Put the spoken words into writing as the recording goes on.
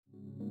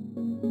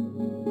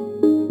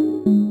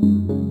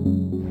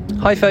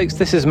Hi folks,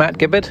 this is Matt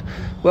Gibbard.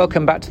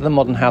 Welcome back to the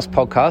Modern House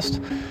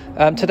podcast.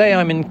 Today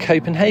I'm in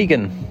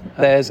Copenhagen.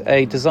 There's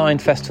a design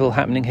festival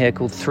happening here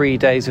called 3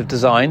 Days of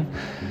Design,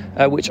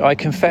 which I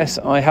confess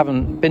I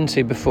haven't been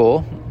to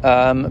before,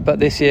 but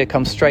this year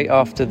comes straight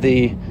after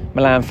the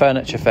Milan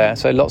Furniture Fair,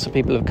 so lots of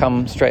people have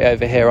come straight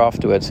over here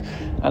afterwards.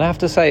 And I have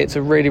to say it's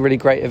a really, really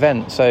great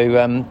event,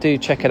 so do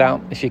check it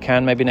out if you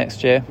can, maybe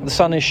next year. The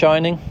sun is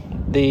shining,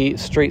 the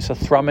streets are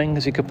thrumming,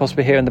 as you could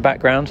possibly hear in the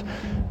background,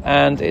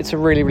 and it's a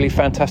really, really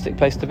fantastic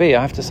place to be,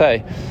 I have to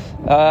say.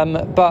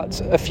 But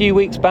a few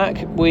weeks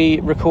back, we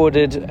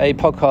recorded a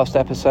podcast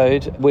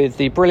episode with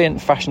the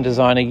brilliant fashion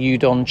designer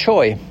Eudon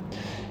Choi.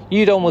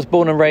 Eudon was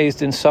born and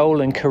raised in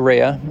Seoul in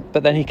Korea,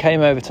 but then he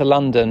came over to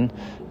London,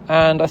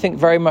 and I think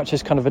very much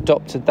has kind of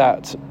adopted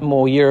that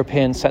more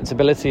European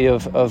sensibility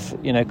of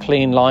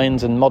clean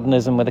lines and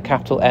modernism with a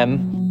capital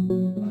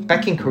M.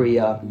 Back in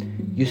Korea,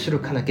 you sort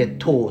of kind of get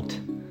taught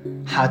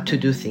how to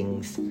do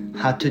things,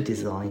 how to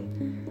design.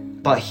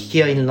 But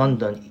here in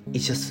London,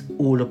 it's just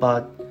all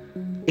about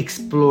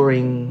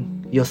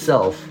exploring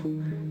yourself,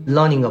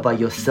 learning about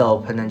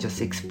yourself, and then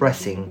just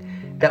expressing.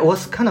 That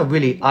was kind of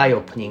really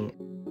eye-opening.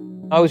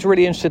 I was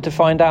really interested to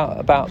find out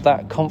about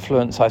that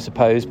confluence, I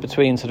suppose,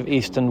 between sort of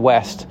East and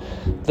West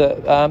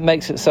that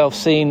makes itself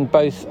seen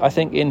both, I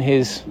think, in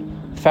his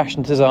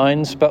fashion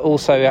designs, but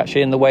also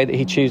actually in the way that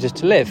he chooses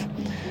to live.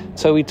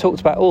 So we talked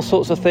about all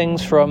sorts of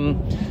things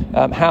from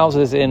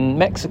houses in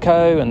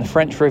Mexico and the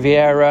French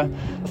Riviera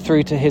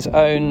through to his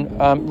own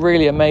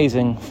really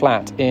amazing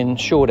flat in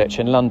Shoreditch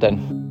in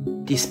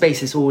London. The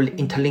spaces all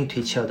interlinked to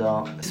each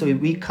other. So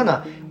we kind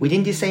of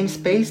within the same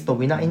space, but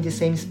we're not in the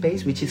same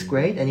space, which is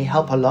great. And it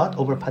helped a lot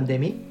over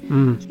pandemic.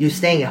 You're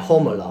staying at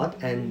home a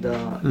lot and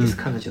just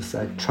kind of just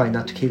try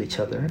not to kill each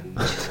other,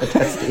 which is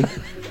fantastic.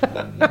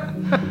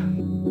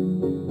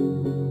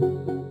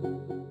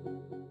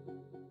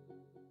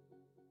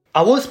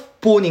 I was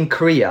born in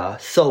Korea,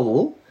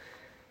 Seoul.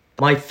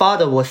 My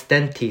father was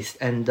dentist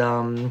and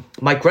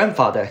my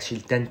grandfather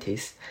actually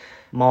dentist.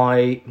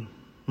 My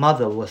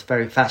mother was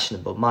very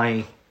fashionable.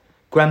 My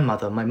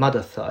grandmother, my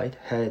mother's side,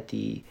 had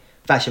the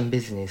fashion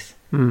business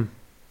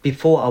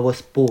before I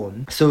was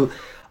born. So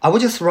I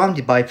was just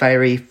surrounded by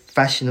very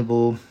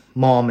fashionable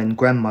mom and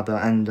grandmother,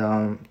 and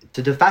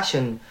so the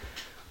fashion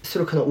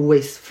sort of kind of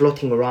always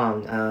floating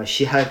around.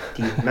 She had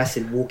the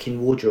massive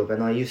walk-in wardrobe,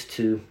 and I used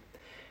to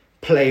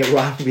play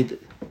around with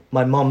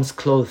my mom's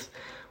clothes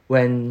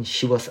when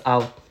she was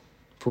out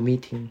for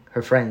meeting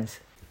her friends.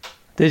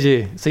 Did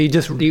you? So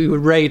you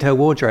would raid her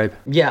wardrobe?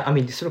 Yeah, I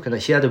mean, sort of kind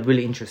of, she had a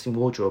really interesting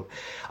wardrobe.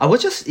 I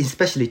was just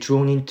especially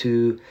drawn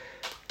into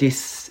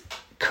this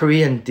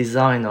Korean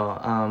designer.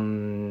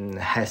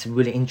 Has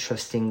really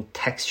interesting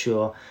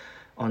texture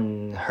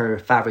on her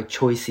fabric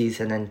choices,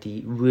 and then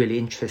the really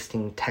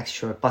interesting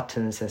texture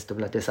buttons and stuff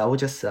like this. I was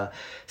just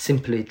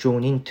simply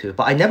drawn into.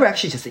 But I never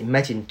actually just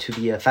imagined to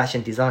be a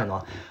fashion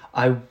designer.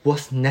 I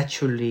was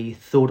naturally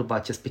thought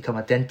about just become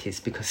a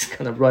dentist because it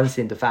kind of runs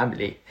in the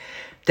family.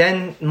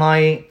 Then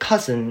my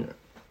cousin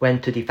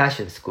went to the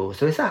fashion school.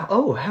 So it's like,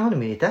 oh, hang on a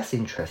minute, that's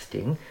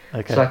interesting.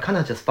 Okay. So I kind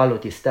of just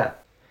followed this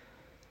step.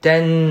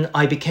 Then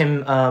I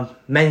became a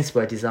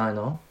menswear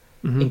designer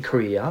in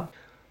Korea.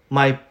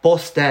 My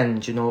boss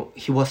then,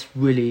 he was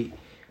really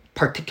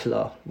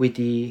particular with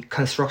the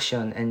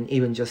construction and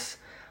even just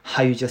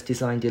how you just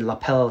design the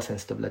lapels and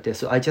stuff like this.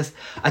 So I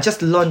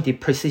just learned the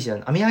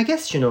precision. I mean, I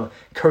guess,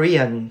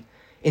 Korean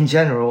in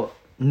general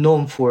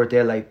known for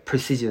their like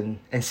precision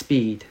and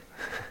speed.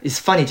 It's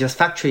funny, just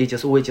factory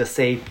just always just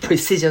say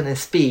precision and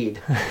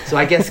speed. So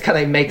I guess kind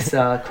of makes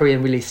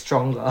Korean really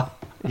stronger.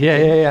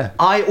 Yeah.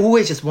 I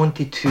always just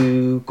wanted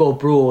to go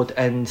abroad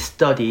and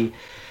study.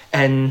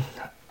 And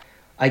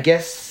I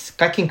guess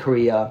back in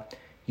Korea,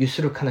 you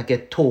sort of kind of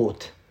get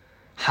taught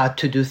how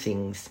to do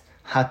things,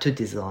 how to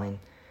design.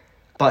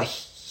 But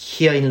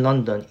here in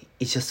London,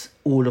 it's just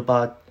all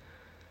about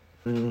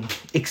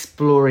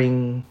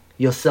exploring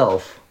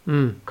yourself,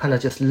 kind of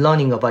just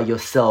learning about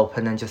yourself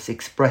and then just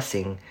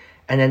expressing.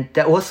 And then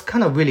that was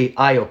kind of really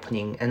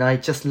eye-opening. And I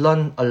just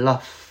learned a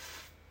lot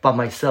by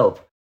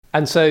myself.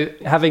 And so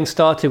having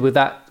started with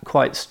that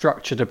quite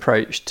structured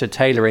approach to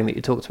tailoring that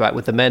you talked about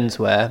with the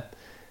menswear,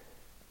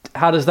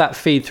 how does that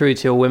feed through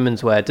to your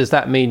women's wear? Does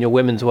that mean your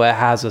women's wear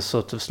has a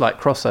sort of slight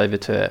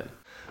crossover to it?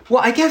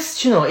 Well, I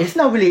guess, it's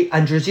not really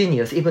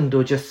androgynous, even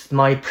though just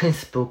my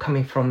principle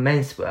coming from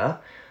menswear.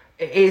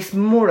 It's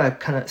more like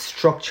kind of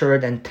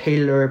structured and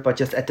tailored, but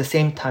just at the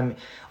same time,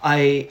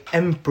 I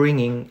am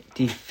bringing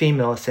the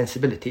female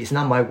sensibility. It's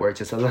not my word,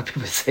 just a lot of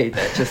people say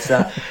that. Just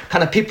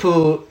kind of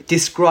people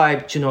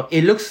describe,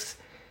 it looks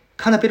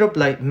kind of a bit of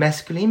like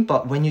masculine,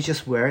 but when you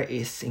just wear it,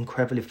 it's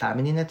incredibly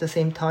feminine at the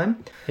same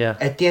time. Yeah.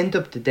 At the end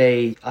of the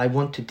day, I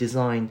want to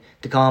design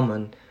the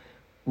garment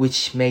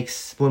which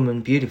makes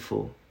women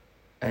beautiful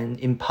and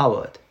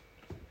empowered.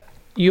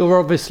 You're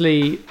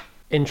obviously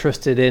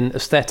interested in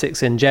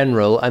aesthetics in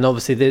general, and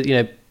obviously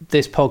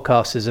this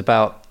podcast is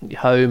about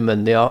home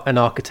and and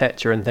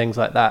architecture and things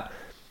like that.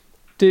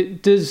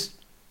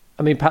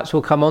 Perhaps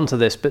we'll come on to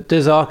this, but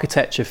does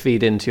architecture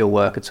feed into your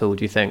work at all,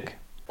 do you think?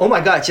 Oh my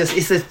God!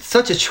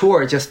 Such a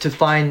chore just to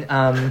find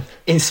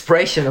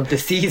inspiration of the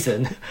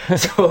season.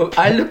 So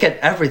I look at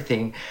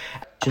everything.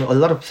 A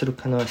lot of sort of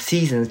kind of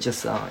seasons,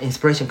 just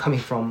inspiration coming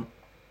from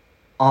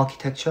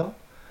architecture,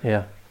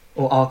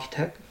 or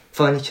architect,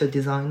 furniture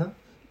designer.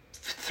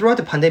 Throughout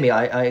the pandemic,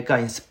 I got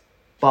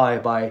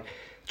inspired by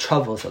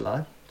travels a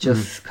lot.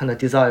 Just kind of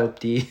desire of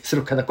the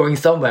sort of kind of going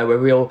somewhere where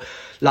we're all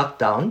locked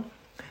down.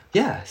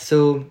 Yeah,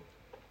 so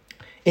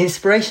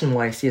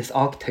inspiration-wise, yes,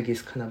 architect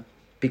is kind of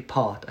big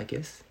part, I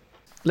guess.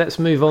 Let's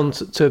move on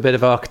to a bit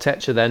of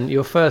architecture then.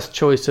 Your first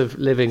choice of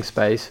living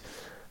space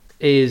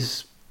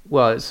is,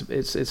 well,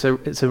 it's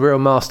a real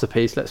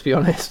masterpiece, let's be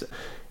honest.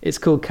 It's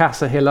called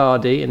Casa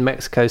Hilardi in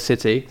Mexico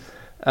City,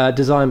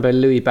 designed by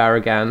Louis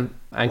Barragan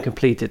and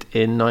completed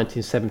in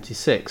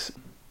 1976.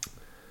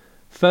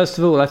 First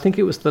of all, I think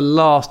it was the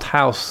last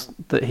house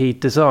that he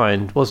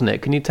designed, wasn't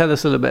it? Can you tell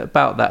us a little bit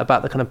about that,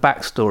 about the kind of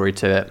backstory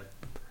to it?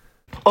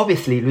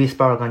 Obviously, Louis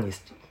Barragan is,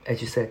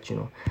 as you said,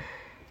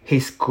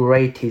 he's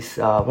great. He's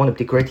one of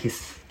the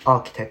greatest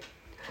architects,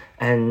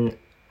 and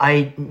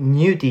I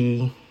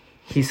knew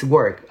his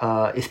work,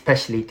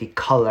 especially the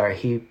color.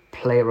 He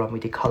play around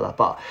with the color,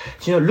 but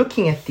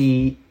looking at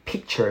the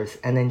pictures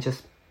and then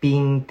just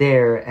being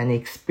there and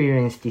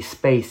experience the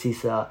space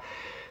is sort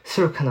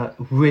of kind of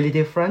really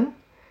different.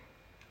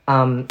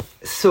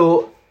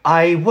 So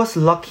I was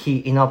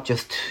lucky enough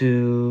just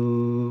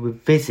to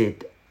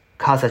visit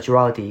Casa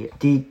Giraldi.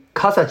 The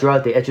Casa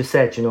Giraldi, as you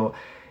said,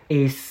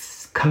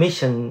 is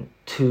commissioned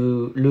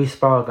to Louis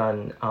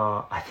Barragan,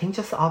 I think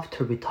just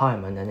after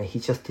retirement, and he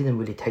just didn't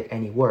really take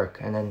any work.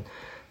 And then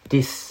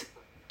these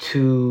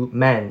two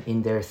men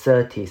in their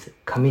 30s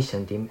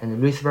commissioned him,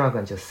 and Louis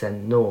Barragan just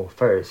said no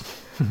first,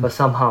 but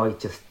somehow it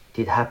just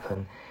did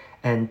happen.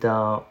 And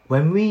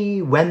when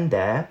we went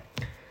there,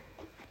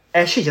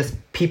 actually just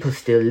people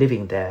still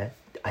living there.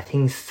 I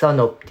think son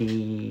of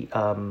the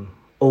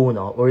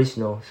owner,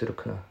 original sort of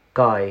kind of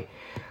guy,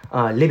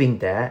 living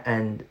there,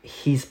 and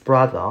his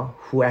brother,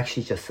 who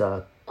actually just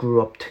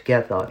grew up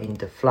together in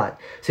the flat.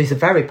 So it's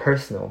very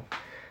personal.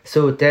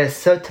 So there's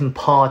certain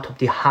part of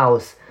the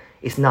house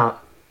is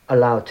not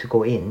allowed to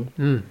go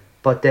in,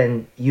 but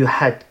then you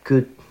had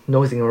good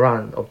nosing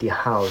around of the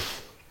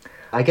house.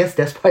 I guess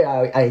that's why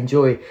I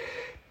enjoy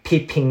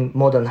peeping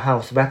modern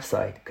house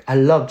website. I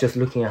love just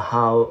looking at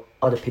how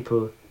other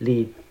people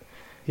live,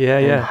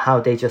 and how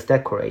they just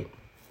decorate.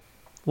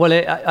 Well,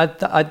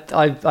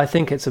 I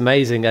think it's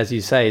amazing, as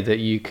you say, that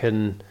you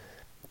can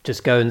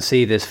just go and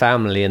see this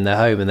family in their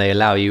home and they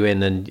allow you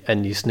in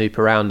and you snoop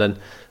around. And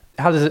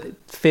how does it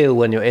feel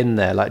when you're in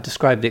there? Like,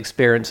 describe the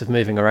experience of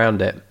moving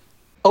around it.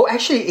 Oh,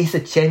 actually, it's a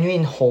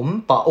genuine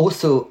home, but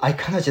also I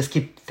kind of just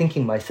keep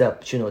thinking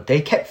myself,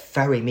 they kept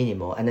very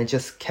minimal and then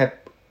just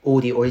kept all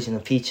the original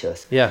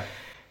features. Yeah.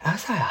 I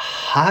was like,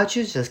 how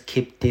do you just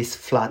keep this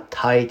flat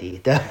tidy?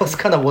 That was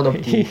kind of one of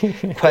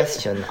the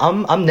questions.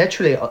 I'm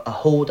naturally a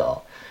holder,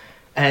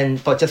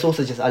 but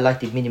just I like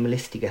the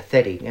minimalistic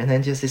aesthetic, and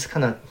then just this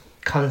kind of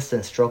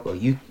constant struggle.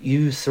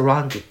 You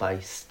surrounded by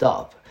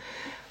stuff.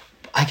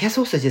 I guess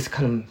also just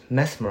kind of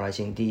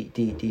mesmerizing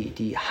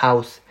the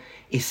house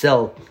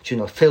itself,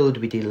 filled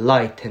with the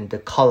light and the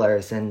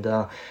colors, and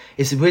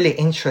it's really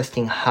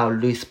interesting how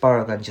Louis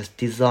Barragan just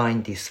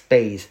designed this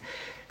space.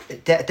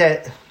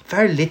 That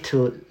very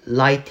little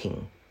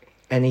lighting,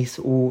 and it's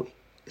all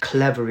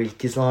cleverly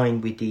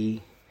designed with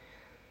the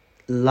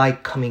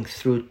light coming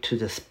through to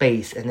the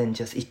space, and then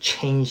just it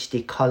changed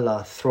the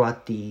color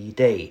throughout the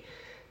day,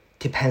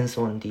 depends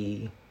on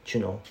the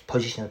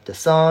position of the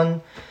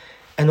sun.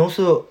 And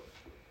also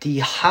the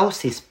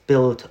house is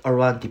built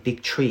around the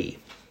big tree,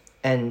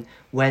 and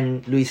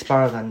when Louis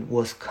Barragan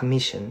was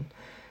commissioned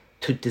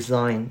to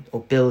design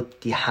or build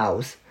the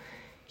house,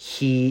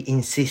 he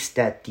insists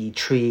that the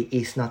tree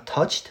is not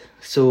touched.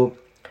 So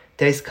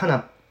there's kind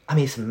of,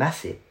 it's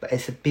massive, but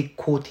it's a big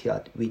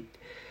courtyard with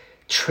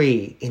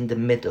tree in the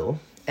middle.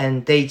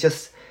 And they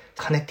just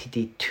connected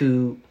the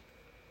two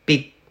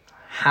big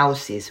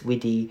houses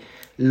with the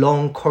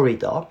long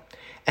corridor.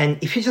 And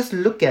if you just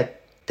look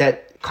at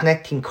that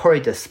connecting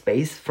corridor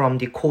space from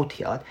the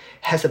courtyard,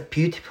 has a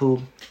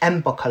beautiful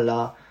amber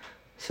color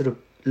sort of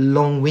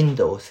long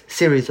windows,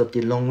 series of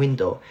the long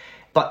window.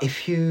 But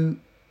if you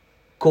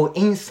go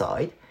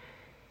inside,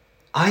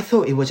 I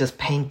thought it was just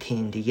painting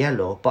in the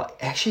yellow, but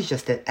actually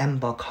just that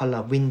amber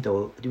color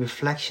window, the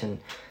reflection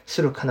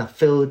sort of kind of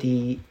fill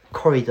the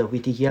corridor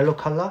with the yellow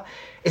color.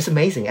 It's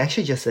amazing.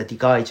 Actually just the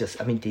guy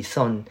the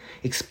son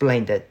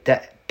explained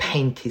that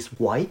paint is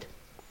white.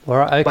 All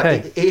right, okay.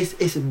 But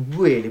it's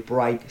really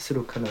bright sort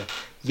of kind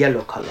of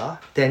yellow color.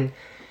 Then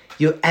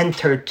you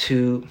enter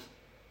to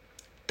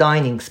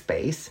dining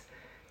space,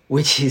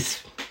 which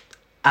is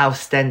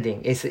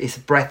outstanding. It's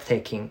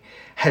breathtaking.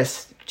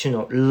 Has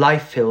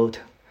light-filled,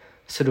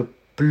 sort of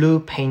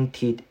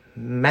blue-painted,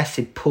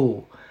 massive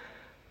pool,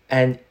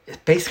 and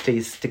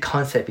basically, the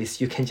concept is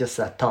you can just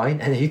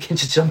dine and you can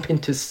just jump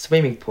into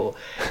swimming pool.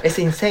 It's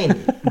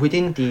insane.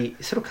 Within the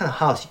sort of kind of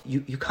house,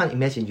 you can't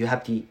imagine you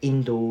have the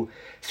indoor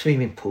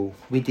swimming pool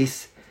with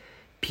this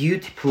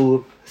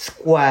beautiful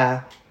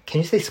square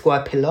can you say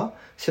square pillar?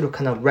 Sort of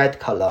kind of red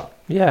color.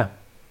 Yeah.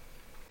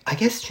 I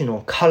guess,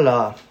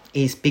 color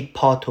is big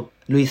part of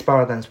Louis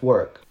Barragan's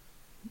work.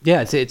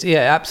 Yeah, it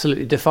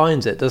absolutely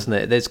defines it, doesn't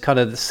it? There's kind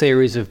of the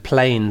series of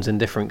planes in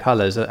different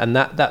colours, and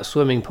that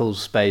swimming pool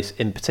space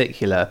in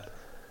particular,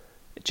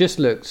 it just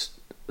looks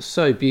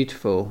so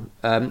beautiful.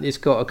 It's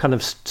got a kind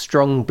of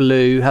strong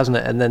blue, hasn't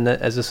it? And then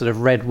there's a sort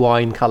of red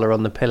wine colour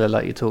on the pillar,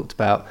 like you talked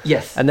about.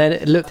 Yes. And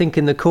then think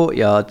in the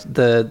courtyard,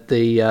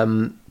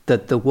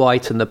 the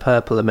white and the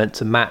purple are meant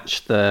to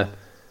match the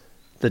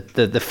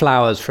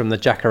flowers from the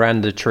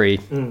jacaranda tree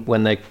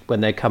when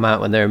they come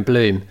out, when they're in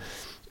bloom.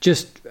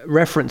 Just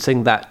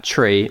referencing that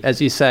tree, as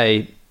you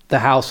say, the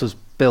house was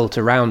built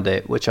around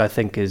it, which I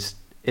think is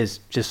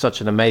just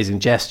such an amazing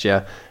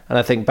gesture. And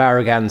I think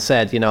Barragan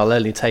said, I'll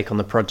only take on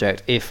the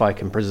project if I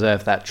can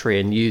preserve that tree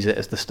and use it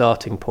as the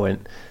starting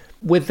point.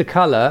 With the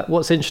colour,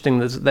 what's interesting,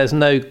 there's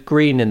no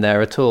green in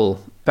there at all.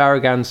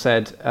 Barragan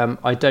said,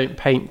 I don't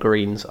paint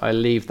greens, I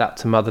leave that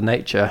to Mother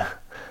Nature.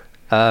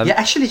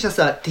 Actually, just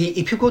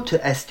if you go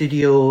to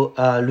Studio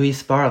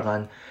Louis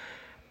Barragan,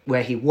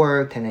 where he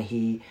worked and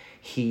he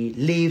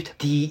lived,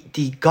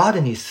 the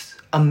garden is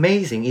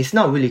amazing. It's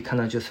not really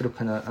kind of just sort of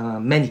kind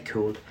of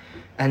manicured,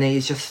 and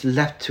it's just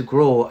left to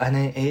grow, and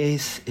it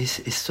is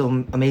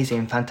so amazing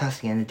and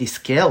fantastic, and the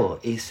scale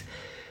is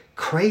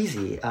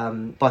crazy.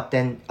 But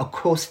then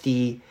across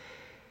the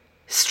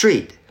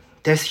street,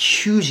 there's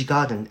huge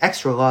garden,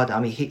 extra garden. I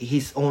mean,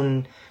 his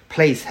own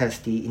place has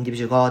the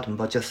individual garden,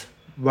 but just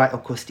right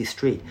across the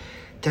street,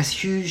 there's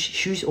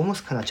huge,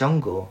 almost kind of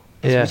jungle,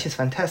 which is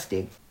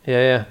fantastic.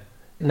 Yeah.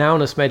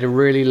 Naunus made a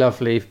really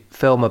lovely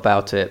film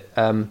about it,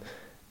 and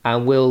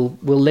we'll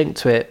link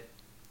to it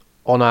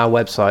on our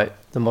website,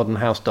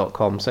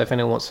 themodernhouse.com. So if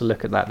anyone wants to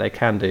look at that, they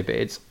can do. But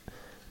it's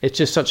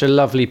just such a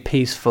lovely,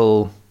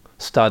 peaceful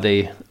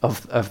study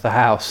of the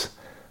house,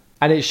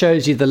 and it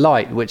shows you the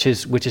light, which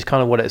is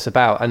kind of what it's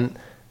about. And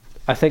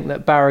I think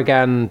that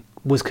Barragan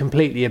was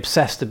completely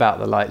obsessed about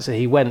the light, so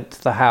he went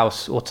to the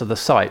house or to the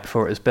site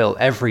before it was built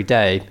every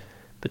day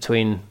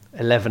between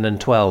 11 and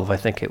 12, I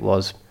think it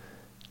was,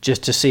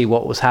 just to see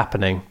what was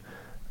happening.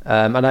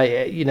 And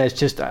it's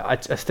just, I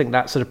think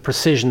that sort of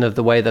precision of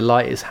the way the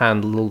light is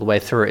handled all the way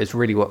through it is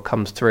really what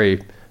comes through.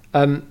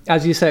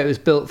 As you say, it was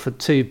built for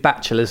two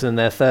bachelors in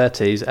their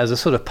 30s as a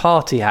sort of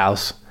party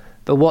house.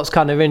 But what's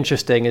kind of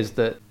interesting is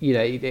that,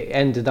 it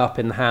ended up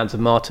in the hands of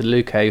Martin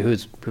Luque,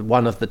 who's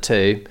one of the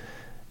two,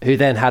 who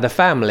then had a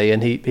family,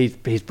 and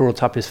he's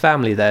brought up his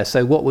family there.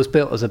 So what was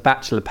built as a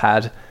bachelor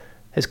pad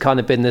has kind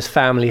of been this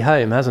family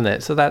home, hasn't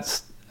it? So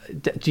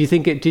did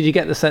you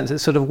get the sense it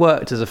sort of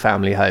worked as a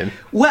family home?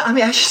 Well, I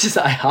mean, actually,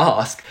 I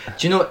asked,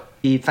 do you know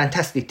the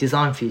fantastic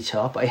design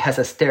feature, but it has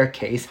a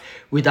staircase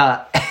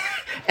without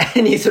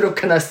any sort of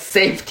kind of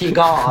safety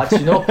guard,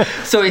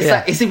 So it's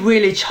like, is it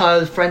really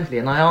child friendly?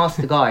 And I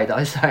asked the guide,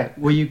 I said,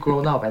 were you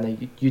grown up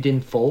and you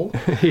didn't fall?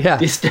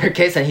 This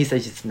staircase? And he said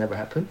it's never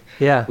happened.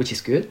 Yeah. Which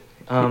is good.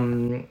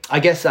 I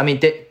guess, I mean,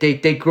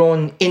 they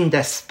grown in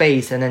that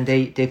space, and then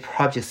they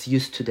probably just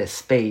used to their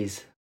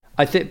space.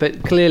 I think,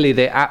 but clearly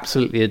they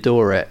absolutely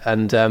adore it.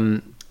 And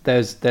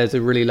there's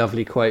a really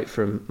lovely quote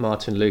from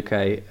Martin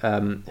Luque,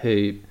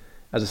 who,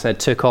 as I said,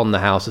 took on the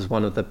house as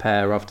one of the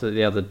pair after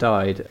the other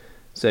died.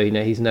 So,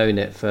 he's known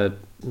it for,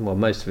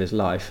 most of his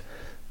life.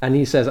 And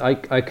he says,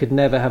 I could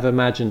never have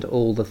imagined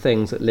all the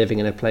things that living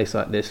in a place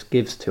like this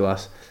gives to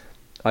us.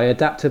 I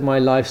adapted my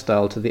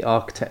lifestyle to the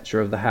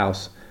architecture of the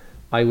house.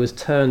 I was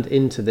turned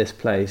into this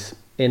place.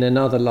 In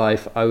another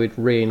life, I would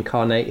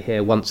reincarnate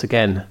here once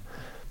again.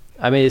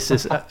 I mean, it's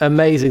this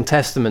amazing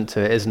testament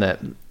to it, isn't it?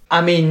 I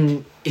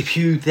mean, if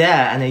you're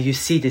there and then you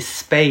see this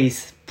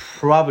space,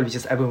 probably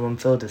just everyone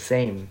feel the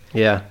same.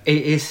 Yeah.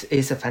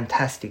 It's a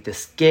fantastic, the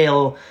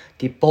scale,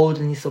 the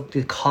boldness of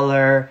the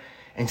color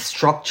and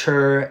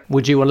structure.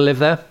 Would you want to live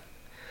there?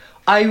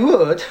 I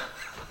would.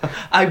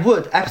 I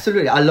would,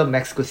 absolutely. I love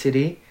Mexico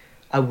City.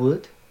 I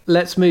would.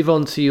 Let's move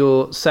on to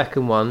your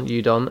second one,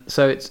 Eudon.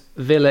 So it's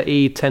Villa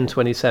E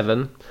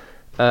 1027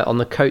 on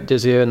the Côte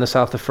d'Azur in the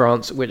south of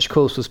France, which of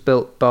course was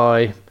built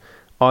by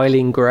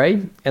Eileen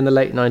Gray in the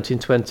late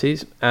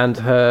 1920s and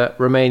her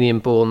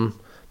Romanian-born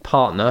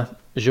partner,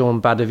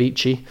 Jean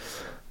Badavici.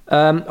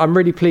 I'm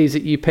really pleased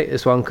that you picked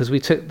this one because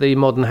we took the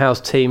Modern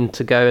House team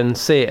to go and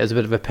see it as a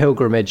bit of a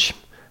pilgrimage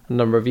a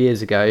number of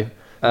years ago.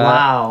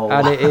 Wow,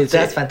 and it is,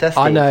 that's fantastic.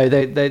 I know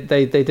they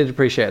did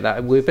appreciate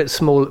that. We're a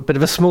bit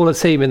of a smaller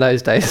team in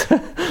those days,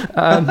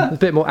 a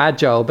bit more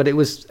agile, but it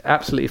was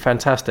absolutely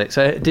fantastic.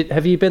 So,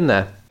 have you been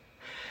there?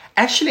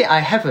 Actually, I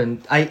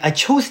haven't. I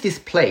chose this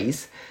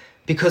place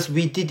because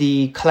we did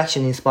the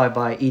collection inspired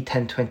by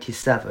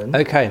E1027.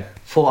 Okay.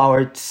 For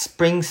our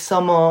spring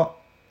summer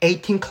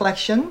 18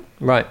 collection.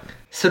 Right.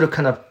 Sort of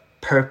kind of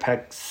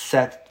perfect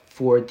set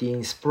for the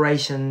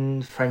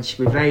inspiration, French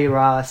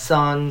Riviera,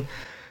 sun.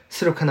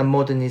 Sort of kind of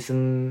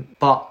modernism,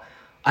 but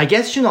I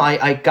guess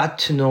I got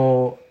to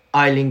know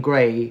Eileen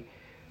Gray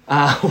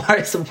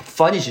while some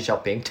furniture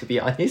shopping, to be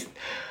honest.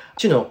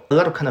 A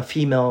lot of kind of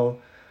female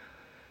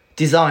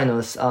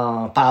designers,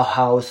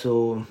 Bauhaus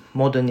or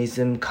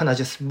modernism, kind of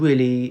just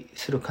really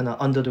sort of kind of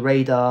under the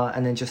radar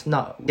and then just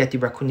not get the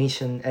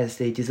recognition as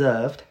they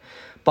deserved.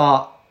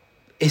 But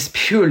it's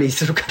purely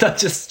sort of kind of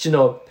just,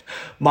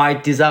 my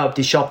desire of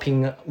the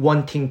shopping,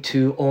 wanting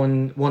to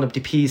own one of the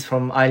pieces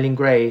from Eileen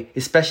Gray,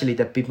 especially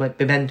the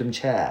Bibendum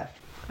chair.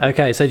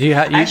 Okay, so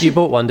you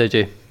bought one, did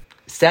you?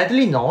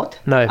 Sadly not.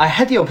 No. I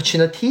had the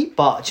opportunity,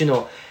 but,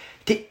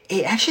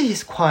 it actually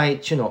is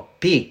quite,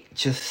 big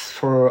just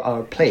for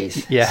our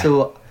place. Yeah.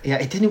 So, yeah,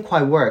 it didn't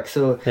quite work.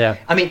 So, yeah.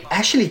 I mean,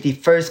 actually, the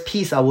first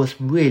piece I was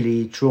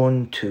really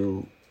drawn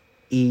to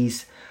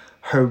is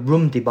her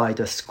room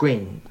divider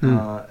screen.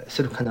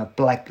 Sort of kind of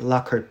black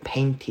lacquer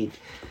painted,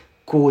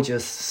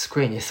 gorgeous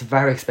screen. It's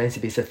very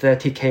expensive. It's a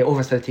 30K,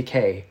 over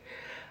 30K.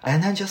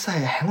 And then just like,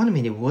 hang on a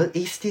minute, what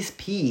is this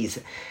piece?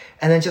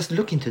 And then just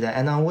look into that,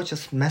 and I was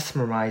just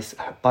mesmerized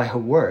by her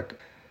work.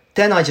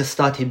 Then I just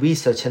started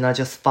research, and I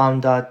just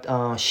found that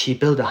she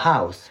built a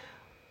house.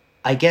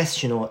 I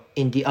guess,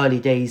 in the early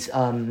days,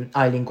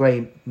 Eileen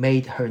Gray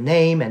made her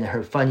name and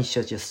her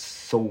furniture just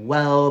so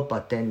well,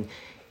 but then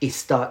it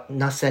started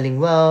not selling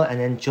well. And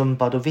then John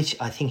Badovich,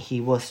 I think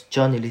he was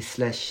journalist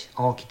 /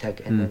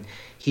 architect, and then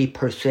he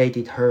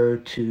persuaded her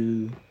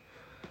to,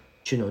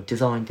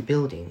 design the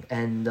building.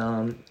 And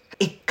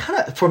it kind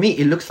of, for me,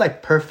 it looks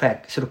like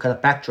perfect sort of kind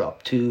of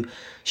backdrop to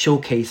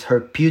showcase her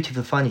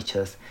beautiful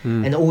furnitures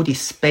and all this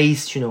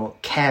space,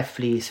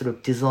 carefully sort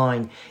of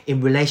designed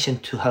in relation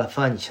to her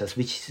furnitures,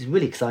 which is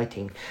really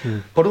exciting.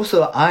 But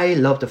also, I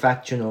love the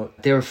fact,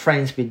 they were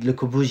friends with Le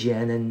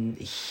Corbusier, and then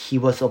he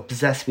was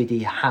obsessed with the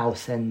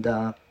house, and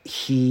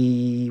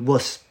he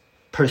was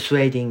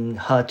persuading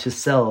her to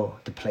sell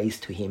the place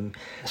to him.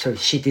 So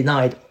she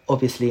denied,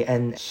 obviously,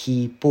 and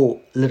he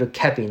bought a little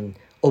cabin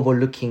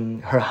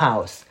overlooking her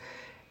house.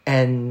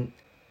 And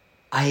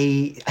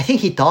I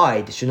think he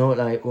died,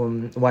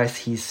 whilst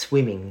he's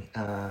swimming.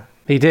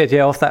 He did,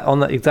 yeah. On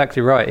that,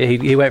 exactly right.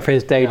 He went for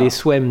his daily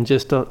swim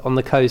just on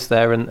the coast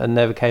there and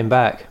never came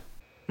back.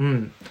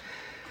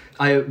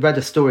 I read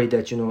a story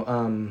that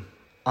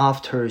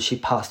after she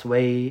passed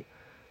away,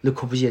 Le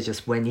Corbusier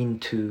just went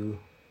into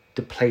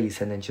the place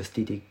and then just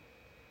did a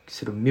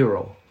sort of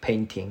mural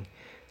painting,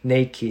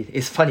 naked.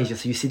 It's funny,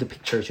 just you see the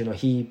pictures.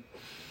 He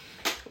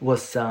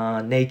was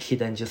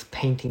naked and just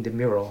painting the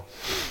mural,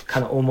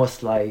 kind of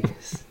almost like,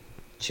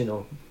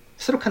 sort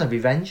of kind of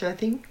revenge, I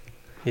think.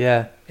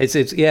 Yeah,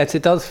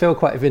 it does feel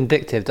quite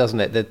vindictive, doesn't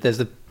it?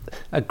 There's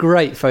a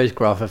great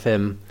photograph of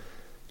him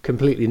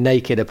completely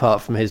naked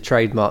apart from his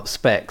trademark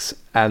specs,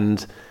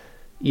 and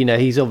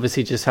he's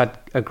obviously just had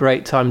a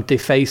great time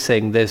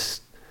defacing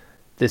this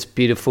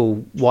beautiful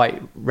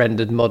white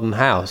rendered modern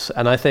house.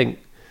 And I think,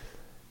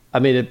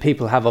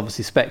 people have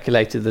obviously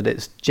speculated that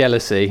it's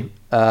jealousy.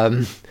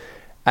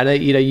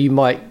 And you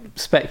might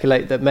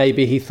speculate that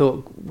maybe he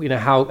thought,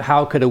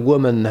 how could a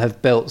woman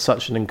have built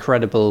such an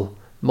incredible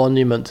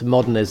monument to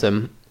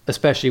modernism,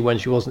 especially when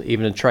she wasn't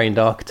even a trained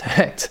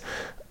architect?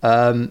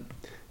 I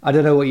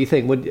don't know what you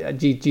think.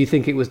 Do you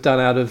think it was done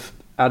out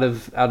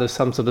of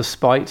some sort of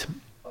spite?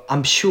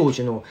 I'm sure,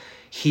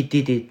 he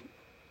did it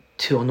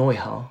to annoy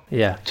her.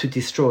 Yeah. To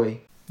destroy.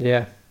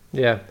 Yeah.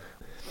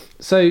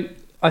 So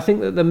I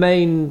think that the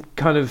main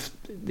kind of,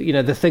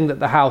 the thing that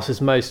the house is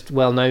most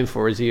well known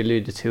for, as you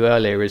alluded to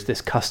earlier, is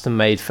this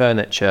custom-made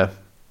furniture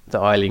that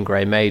Eileen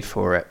Gray made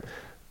for it.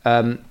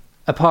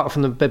 Apart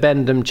from the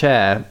Bibendum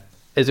chair,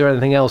 is there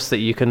anything else that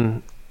you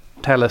can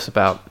tell us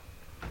about?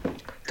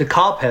 The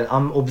carpet.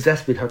 I'm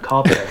obsessed with her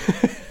carpet.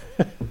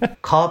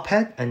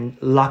 Carpet and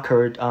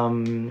lacquered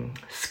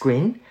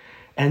screen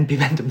and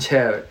Bibendum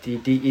chair.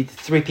 The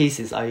three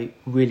pieces I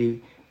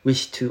really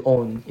wish to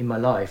own in my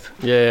life.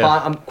 Yeah.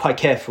 But I'm quite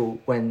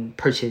careful when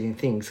purchasing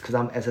things because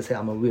as I said,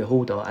 I'm a real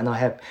holder and I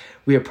have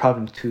real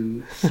problem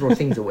to throw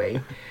things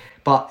away.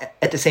 But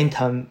at the same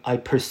time, I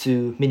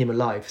pursue minimal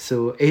life.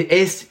 So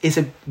it's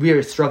a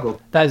real struggle.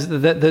 That's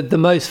the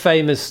most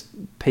famous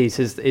piece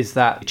is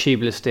that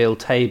tubular steel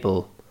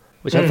table,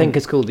 which I think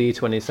is called the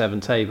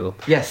E27 table.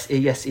 Yes,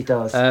 it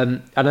does.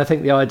 And I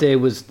think the idea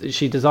was that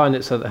she designed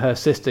it so that her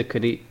sister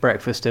could eat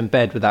breakfast in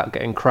bed without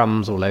getting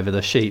crumbs all over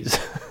the sheets.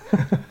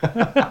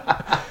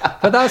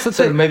 But that's the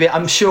thing. So maybe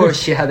I'm sure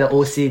she had an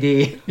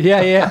OCD.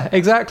 Yeah,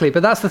 exactly.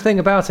 But that's the thing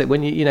about it.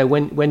 When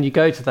when you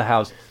go to the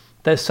house,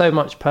 there's so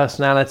much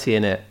personality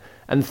in it,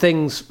 and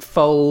things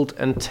fold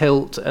and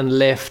tilt and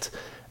lift,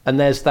 and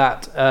there's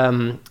that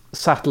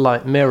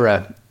satellite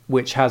mirror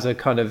which has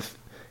it's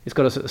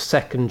got a sort of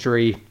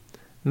secondary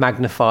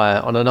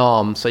magnifier on an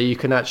arm, so you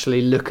can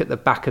actually look at the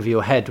back of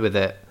your head with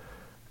it,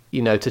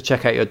 to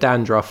check out your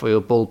dandruff or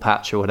your bald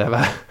patch or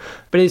whatever.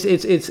 But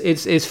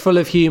it's full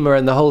of humor,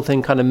 and the whole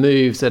thing kind of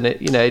moves, and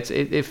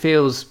it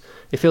feels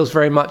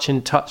very much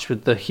in touch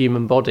with the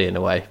human body in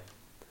a way.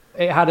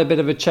 It had a bit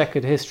of a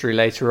checkered history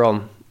later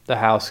on, the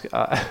house.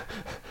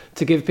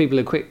 To give people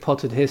a quick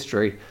potted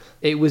history,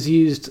 it was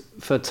used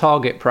for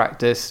target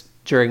practice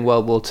during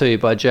World War II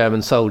by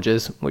German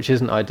soldiers, which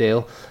isn't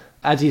ideal.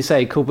 As you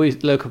say, Le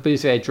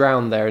Corbusier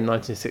drowned there in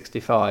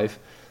 1965.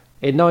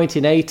 in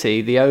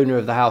 1980, the owner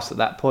of the house at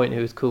that point,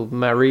 who was called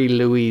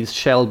Marie-Louise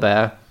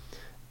Schelber,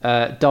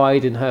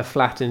 died in her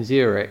flat in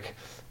Zurich.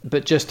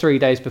 But just 3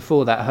 days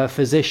before that, her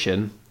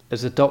physician,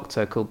 as a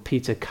doctor called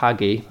Peter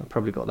Kagi, I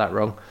probably got that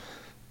wrong,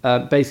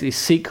 basically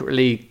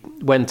secretly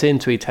went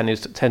into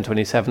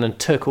E1027 and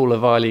took all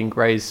of Eileen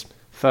Gray's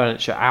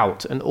furniture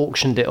out and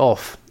auctioned it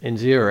off in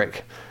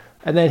Zurich.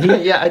 And then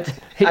he... I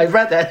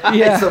read that.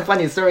 Yeah. It's so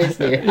funny stories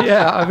here.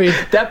 Yeah, I mean...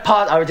 that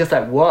part, I was just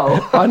like, whoa.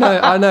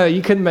 I know.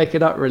 You couldn't make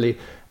it up, really.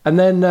 And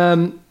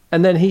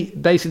then he...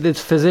 Basically,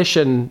 this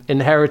physician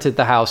inherited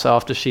the house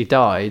after she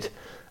died,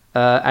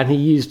 and he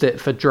used it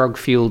for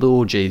drug-fueled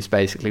orgies,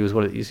 basically, was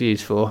what it was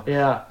used for.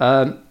 Yeah.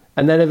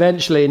 And then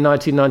eventually, in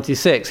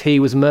 1996, he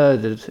was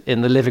murdered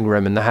in the living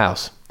room in the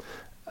house.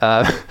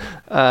 A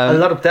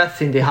lot of deaths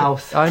in the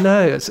house. I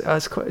know,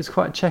 it's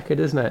quite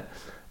checkered, isn't it?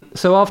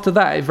 So after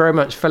that, it very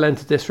much fell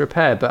into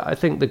disrepair. But I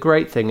think the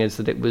great thing is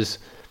that it was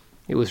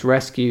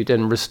rescued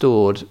and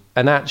restored,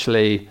 and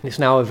actually, it's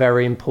now a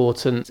very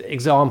important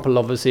example,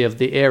 obviously, of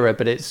the era.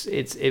 But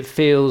it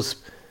feels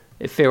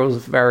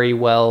very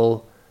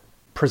well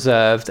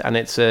preserved, and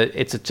it's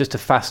just a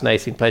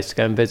fascinating place to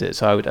go and visit.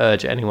 So I would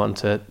urge anyone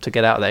to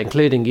get out there,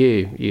 including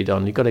you,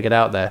 Eudon. You've got to get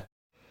out there.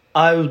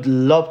 I would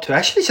love to.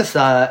 Actually, just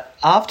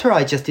after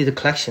I just did the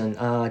collection,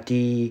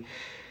 the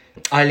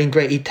Eileen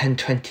Gray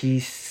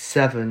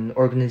E1027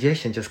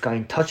 organization just got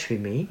in touch with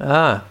me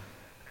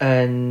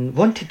and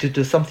wanted to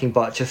do something,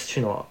 but just,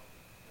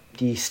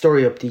 the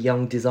story of the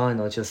young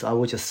designer, I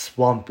was just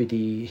swamped with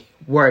the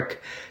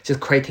work, just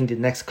creating the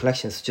next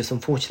collections. Just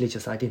unfortunately,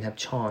 I didn't have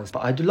chance.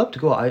 But I do love to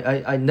go.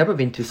 I've never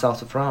been to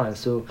south of France,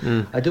 so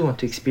I do want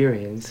to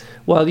experience.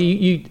 Well,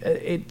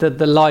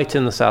 the light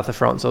in the south of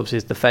France obviously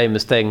is the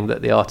famous thing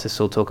that the artists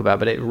all talk about,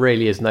 but it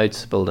really is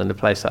noticeable in a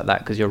place like that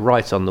because you're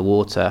right on the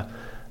water,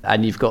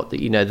 and you've got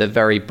the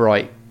very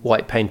bright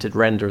white painted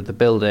render of the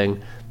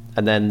building,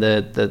 and then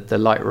the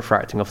light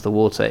refracting off the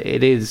water.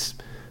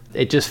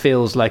 It just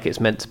feels like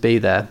it's meant to be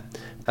there.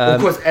 Of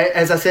course,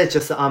 as I said,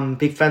 I'm a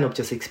big fan of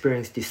just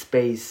experiencing this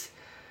space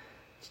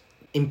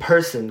in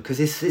person, because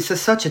it's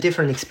such a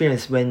different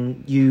experience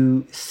when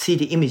you see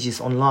the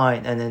images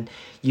online and then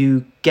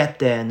you get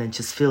there and then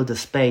just feel the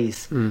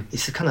space.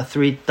 It's a kind of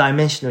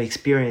three-dimensional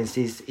experience.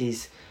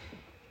 Is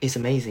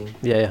amazing.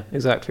 Yeah,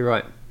 exactly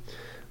right.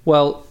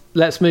 Well,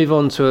 let's move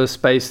on to a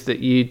space that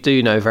you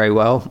do know very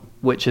well,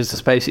 which is the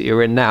space that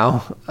you're in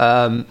now.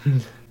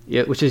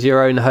 Yeah, which is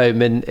your own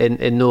home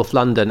in North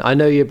London. I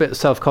know you're a bit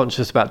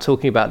self-conscious about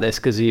talking about this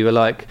because you were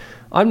like,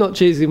 I'm not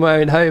choosing my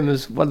own home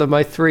as one of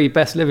my 3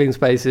 best living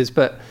spaces,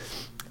 but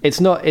it's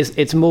not.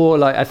 It's more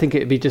like, I think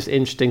it'd be just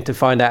interesting to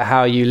find out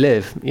how you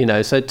live,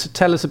 So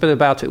tell us a bit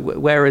about it.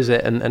 Where is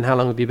it and how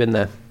long have you been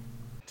there?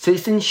 So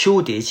it's in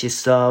Shoreditch.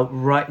 It's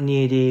right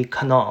near the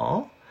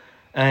canal.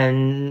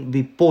 And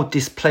we bought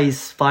this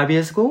place 5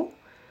 years ago.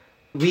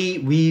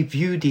 We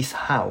viewed this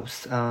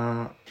house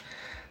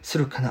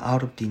sort of kind of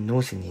out of the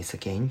nosiness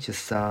again.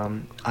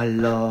 I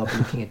love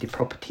looking at the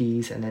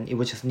properties, and then it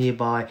was just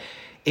nearby.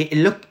 It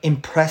looked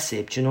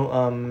impressive,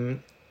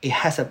 it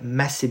has a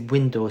massive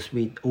windows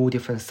with all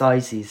different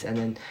sizes, and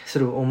then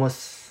sort of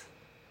almost,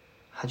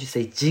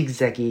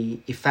 zigzaggy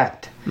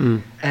effect.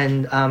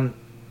 And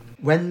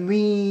when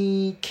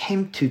we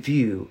came to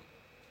view,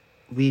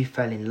 we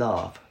fell in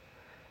love.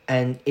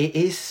 And it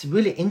is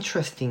really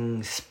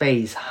interesting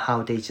space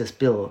how they just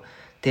build.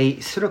 They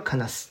sort of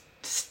kind of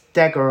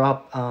stagger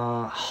up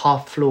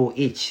half floor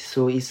each,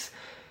 so it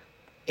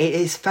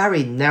is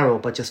very narrow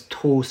but just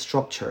tall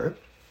structure,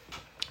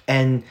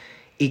 and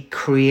it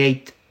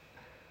create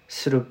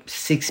sort of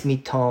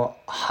 6-meter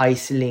high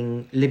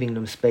ceiling living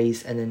room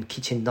space and then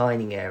kitchen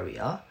dining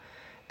area,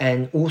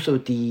 and also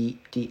the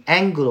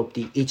angle of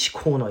each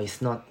corner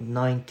is not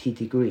 90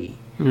 degree,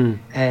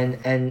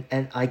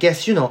 and I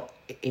guess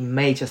it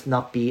may just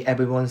not be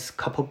everyone's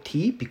cup of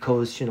tea,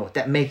 because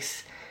that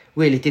makes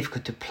really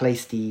difficult to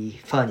place the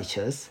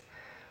furnitures,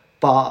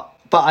 but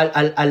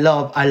I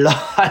love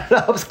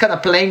kind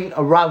of playing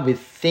around with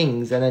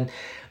things. And then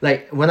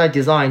like when I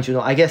designed,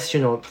 I guess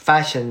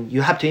fashion,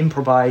 you have to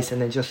improvise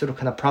and then just sort of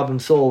kind of problem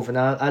solve, and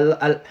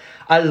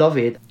I love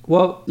it.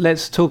 Well,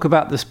 let's talk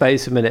about the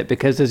space a minute,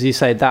 because as you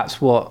say, that's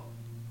what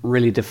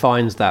really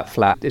defines that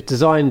flat. It's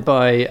designed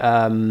by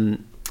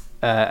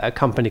a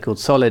company called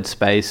Solid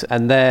Space,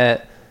 and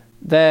their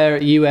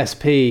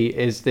USP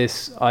is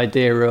this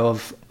idea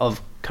of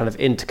kind of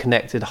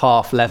interconnected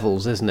half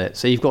levels, isn't it?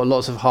 So you've got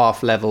lots of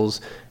half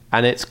levels,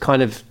 and it's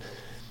kind of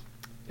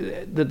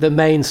the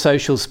main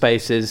social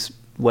spaces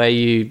where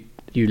you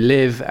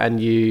live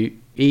and you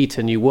eat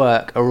and you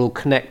work are all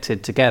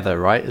connected together,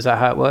 right? Is that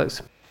how it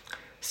works?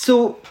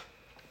 So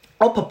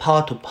upper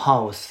part of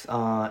house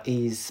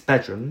is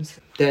bedrooms,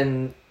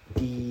 then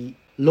the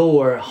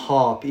lower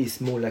half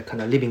is more like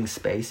kind of living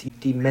space.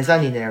 The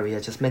mezzanine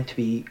area just meant to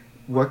be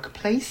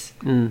workplace.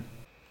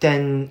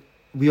 Then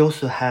we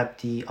also have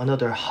the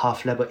another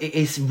half level. It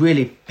is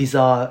really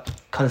bizarre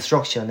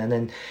construction, and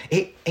then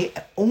it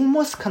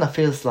almost kind of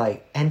feels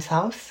like ant's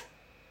house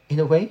in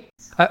a way.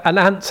 An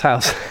ant's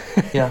house.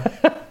 Yeah.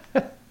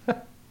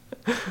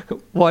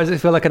 Why does it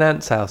feel like an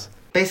ant's house?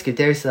 Basically,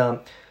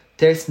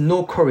 there's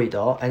no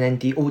corridor, and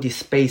then all the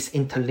space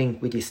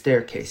interlinked with the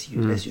staircase,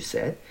 as you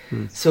said.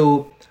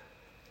 So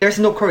there's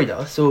no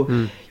corridor,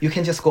 so you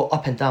can just go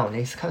up and down.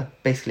 It's kind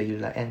of basically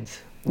like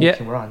ants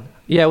walking around.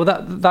 Yeah,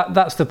 well,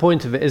 that's the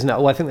point of it, isn't it?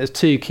 Well, I think there's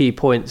two key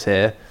points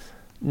here.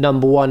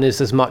 Number one is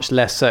there's much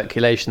less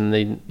circulation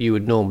than you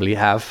would normally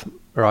have,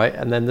 right?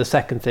 And then the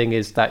second thing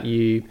is that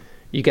you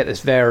get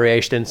this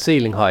variation in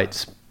ceiling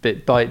heights,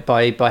 but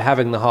by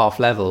having the half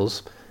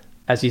levels,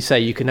 as you say,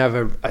 you can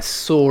have a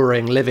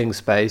soaring living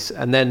space,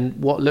 and then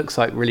what looks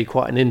like really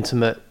quite an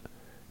intimate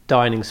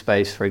dining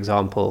space, for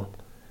example.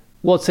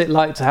 What's it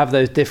like to have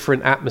those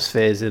different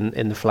atmospheres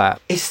in the flat?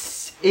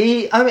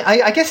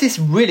 I guess it's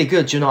really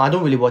good. I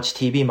don't really watch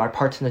TV. My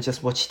partner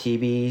just watch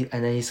TV,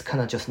 and then it's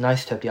kind of just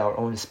nice to have our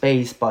own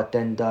space. But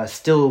then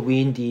still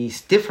we in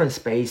this different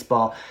space,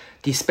 but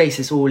the space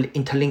is all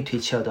interlinked to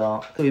each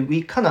other. So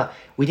we kind of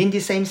within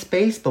the same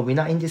space, but we're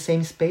not in the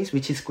same space,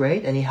 which is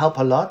great, and it helped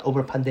a lot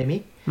over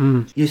pandemic.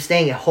 You're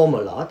staying at home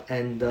a lot,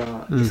 and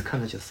just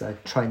kind of just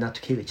try not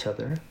to kill each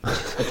other, which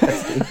is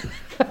fantastic.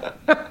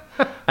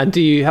 And do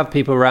you have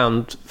people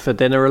around for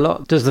dinner a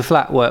lot? Does the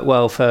flat work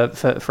well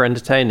for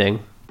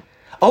entertaining?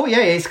 Oh yeah,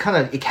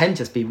 it can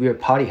just be weird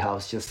party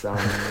house. Just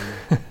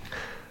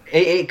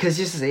because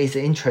it's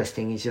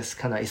interesting. It's just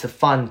it's a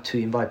fun to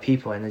invite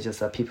people, and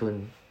just people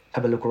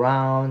have a look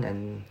around.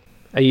 And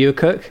are you a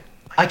cook?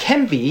 I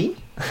can be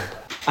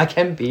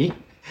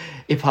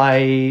if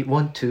I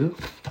want to,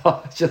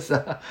 but just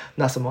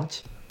not so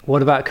much.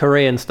 What about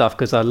Korean stuff?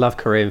 Because I love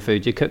Korean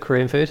food. Do you cook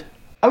Korean food?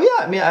 Oh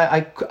yeah, I mean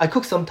I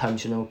cook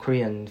sometimes,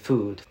 Korean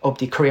food, of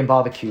the Korean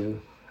barbecue,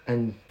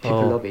 and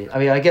people love it. I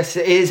mean, I guess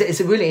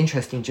it's really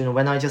interesting,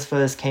 when I just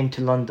first came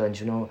to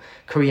London,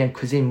 Korean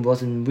cuisine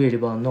wasn't really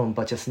well known,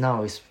 but just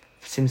now it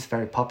seems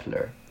very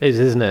popular. It is,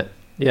 isn't it?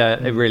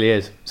 Yeah, it really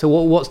is. So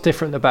what's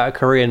different about a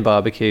Korean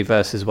barbecue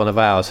versus one of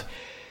ours?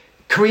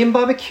 Korean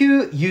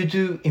barbecue, you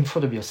do in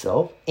front of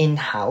yourself,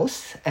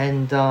 in-house,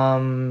 and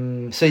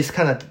so it's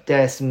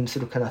there's some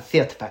sort of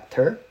theater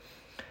factor.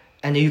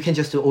 And you can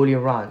just do all year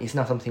round. It's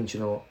not something,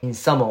 in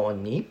summer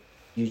only.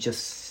 You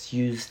just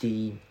use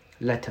the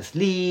lettuce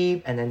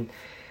leaf and then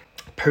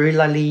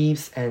perilla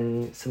leaves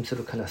and some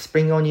sort of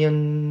spring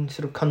onion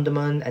sort of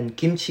condiment and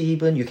kimchi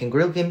even. You can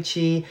grill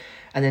kimchi.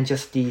 And then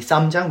just the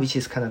samjang, which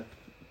is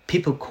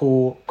people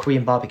call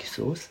Korean barbecue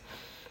sauce.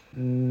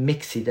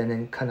 Mix it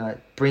and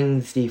then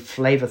brings the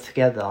flavor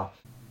together.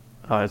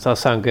 Oh, it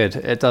does sound good.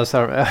 It does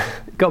sound...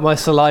 got my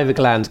saliva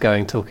glands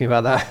going talking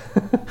about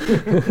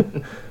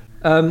that.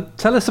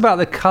 Tell us about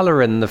the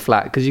colour in the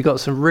flat, because you got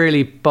some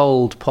really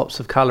bold pops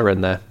of colour in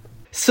there.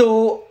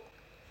 So,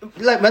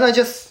 when I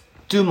just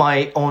do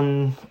my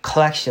own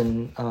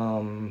collection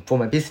for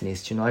my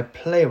business, I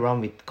play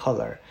around with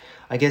colour.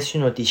 I guess,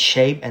 the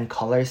shape and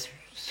colour is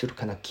sort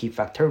of key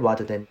factor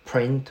rather than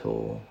print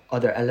or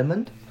other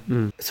element.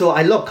 So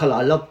I love colour.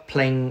 I love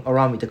playing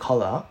around with the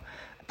colour.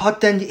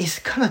 But then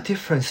it's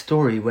different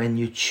story when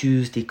you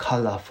choose the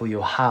color for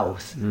your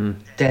house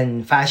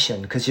than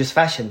fashion. Because just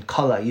fashion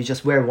color, you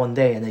just wear one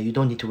day and then you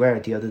don't need to wear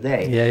it the other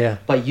day. Yeah.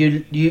 But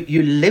you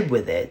live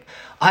with it.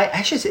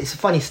 It's a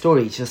funny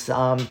story. Just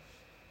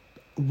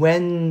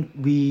when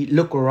we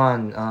look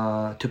around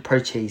to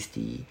purchase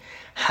the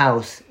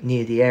house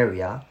near the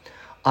area,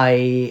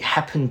 I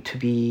happened to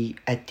be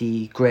at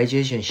the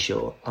graduation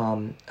show,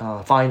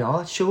 fine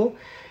art show.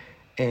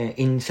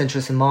 In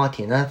Central St.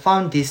 Martin, and I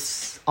found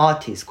this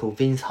artist called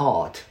Vince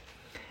Hart,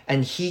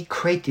 and he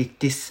created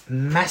this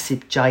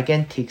massive,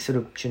 gigantic sort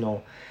of,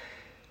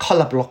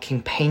 color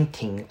blocking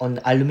painting on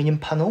the aluminum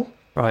panel.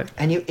 Right.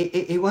 And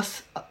it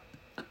was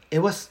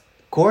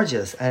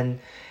gorgeous, and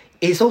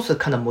it's also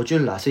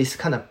modular. So it's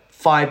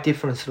 5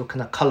 different sort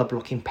of color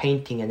blocking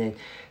painting, and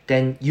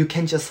then you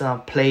can just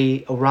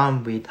play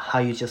around with how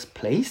you just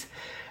place.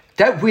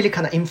 That really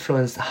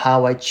influenced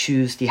how I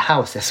choose the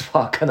house as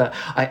well.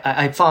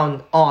 I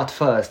found art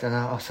first, and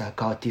I was like,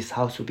 God, this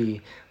house would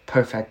be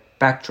perfect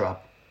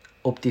backdrop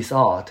of this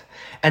art.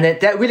 And then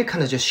that really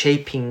just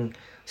shaping,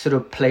 sort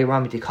of play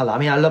around with the color. I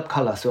mean, I love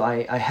color, so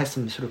I had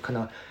some sort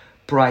of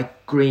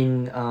bright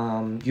green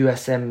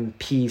USM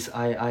piece.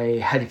 I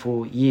had it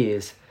for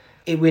years.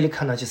 It really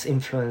just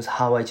influenced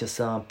how I just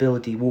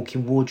built the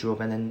walk-in wardrobe.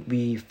 And then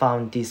we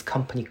found this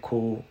company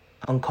called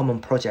Uncommon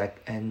Project,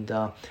 and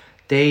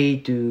they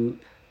do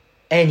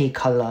any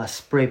color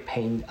spray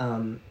paint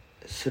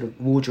sort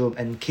of wardrobe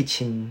and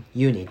kitchen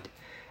unit,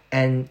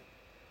 and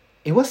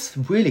it was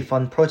really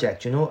fun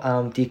project.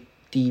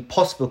 The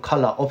possible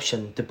color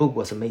option, the book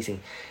was amazing,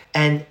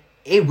 and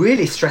it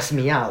really stressed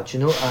me out.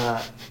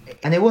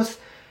 And it was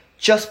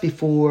just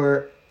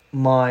before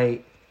my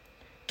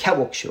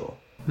catwalk show,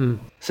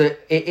 so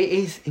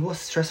it was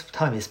stressful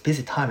time. It's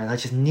busy time, and I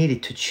just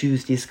needed to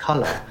choose this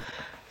color.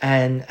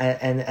 And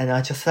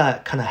I just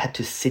had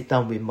to sit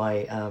down with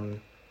my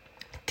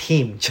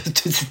team just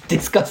to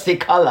discuss the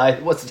color.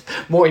 It was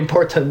more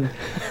important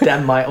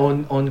than my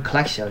own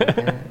collection.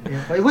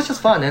 But it was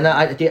just fun, and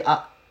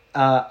the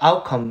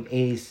outcome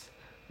is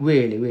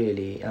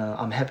really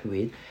I'm happy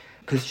with.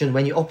 because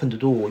when you open the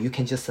door, you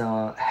can just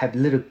have a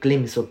little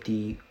glimpse of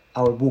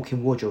our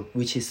walk-in wardrobe,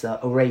 which is an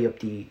array of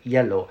the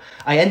yellow.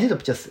 I ended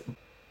up just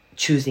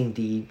choosing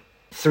the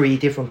 3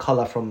 different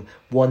color from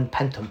one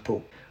Pantone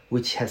book,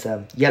 which has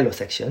a yellow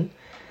section.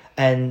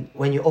 And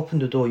when you open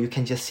the door, you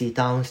can just see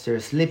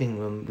downstairs living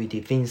room with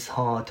the Vince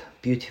Hart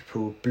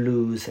beautiful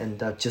blues,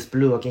 and just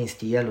blue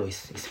against the yellow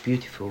is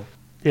beautiful.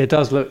 Yeah, it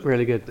does look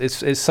really good.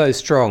 It's so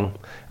strong.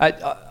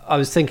 I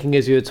was thinking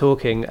as you were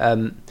talking,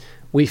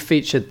 we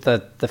featured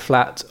the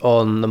flat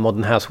on the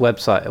Modern House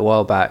website a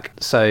while back.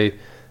 So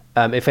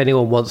if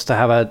anyone wants to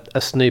have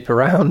a snoop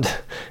around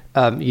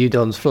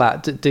Eudon's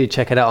flat, do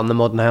check it out on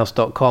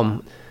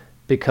themodernhouse.com,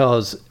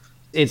 because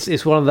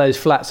it's one of those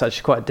flats that's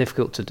actually quite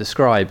difficult to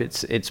describe.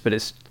 It's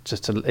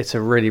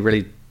a really,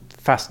 really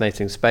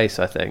fascinating space,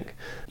 I think.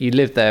 You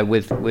live there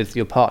with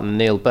your partner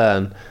Neil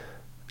Byrne.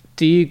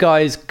 Do you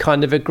guys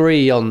kind of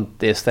agree on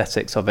the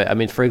aesthetics of it? I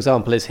mean, for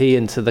example, is he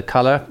into the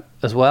colour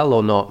as well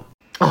or not?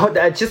 Oh,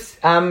 that just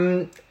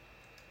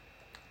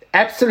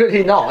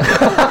absolutely not.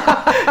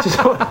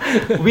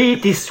 We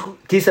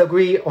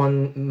disagree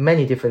on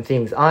many different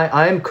things.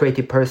 I am a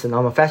creative person.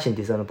 I'm a fashion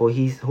designer, but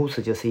he's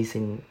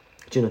in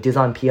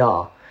design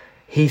PR.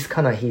 He's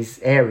kind of his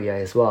area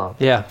as well.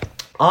 Yeah.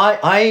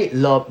 I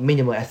love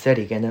minimal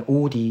aesthetic, and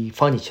all the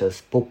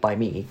furniture's bought by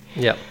me.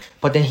 Yeah.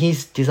 But then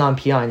he's design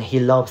PR and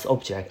he loves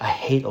object. I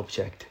hate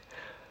object.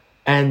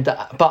 And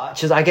but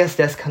just I guess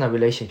that's kind of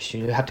relationship.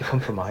 You have to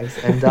compromise.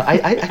 And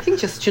I think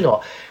just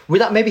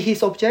without maybe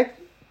his object,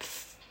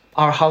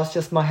 our house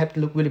just might have to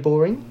look really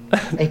boring.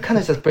 It kind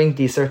of just bring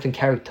the certain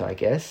character, I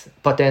guess.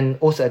 But then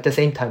also at the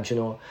same time,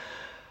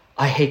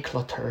 I hate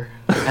clutter,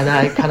 and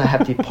I kind of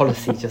have the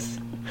policy.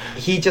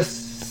 He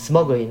just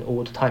smuggling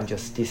all the time,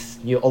 just this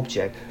new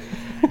object,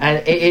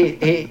 and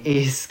it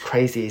is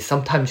crazy.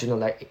 Sometimes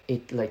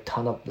it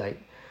turn up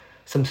like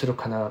some sort of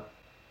kind of.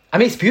 I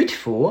mean, it's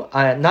beautiful.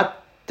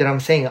 Not that I'm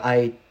saying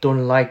I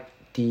don't like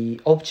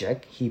the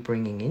object he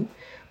bringing in,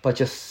 but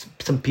just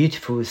some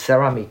beautiful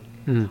ceramic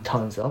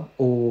turns up,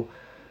 or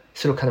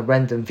sort of kind of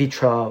random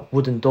vitra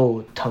wooden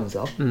door turns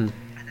up.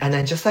 And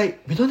then just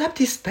like, we don't have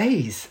this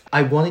space.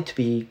 I want it to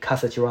be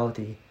Casa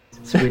Giraldi.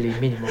 It's really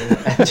minimal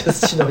and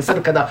just, sort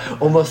of kind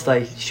of almost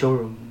like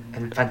showroom,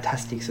 and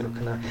fantastic sort of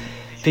kind of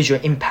visual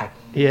impact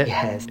it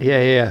has.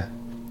 Yeah.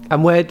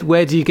 And where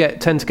do you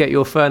tend to get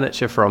your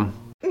furniture from?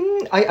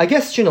 I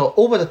guess,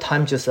 over the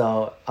time just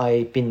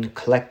I've been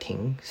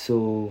collecting.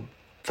 So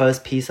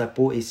first piece I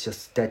bought is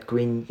just that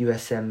green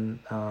USM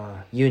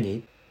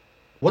unit.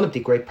 One of the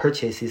great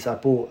purchases, I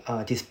bought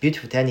this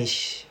beautiful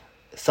Danish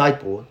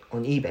sideboard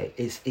on eBay.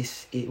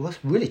 It was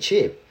really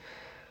cheap,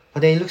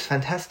 but then it looks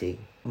fantastic.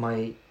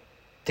 My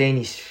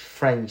Danish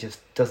friend just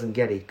doesn't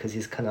get it because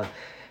it's kind of,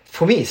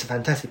 for me it's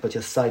fantastic, but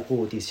just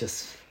sideboard is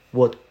just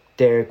what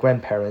their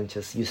grandparents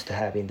just used to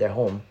have in their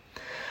home.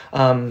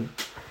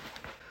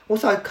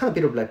 Also, I kind of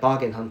bit of like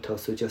bargain hunter,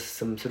 so just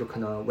some sort of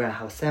kind of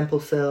warehouse sample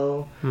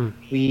sale.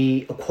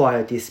 We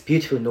acquired this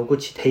beautiful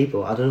Noguchi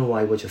table. I don't know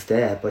why it was just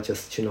there, but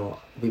just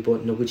we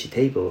bought Noguchi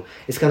table.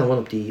 It's kind of one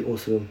of the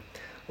also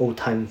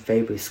all-time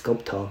favorite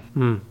sculptor.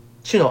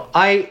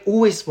 I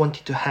always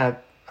wanted to have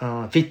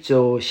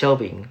video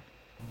shelving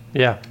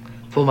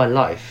for my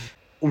life.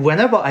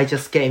 Whenever I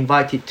just get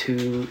invited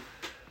to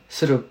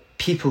sort of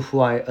people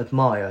who I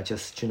admire,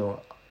 just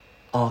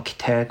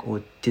architect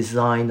or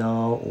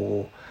designer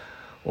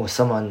or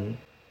someone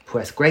who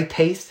has great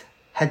taste,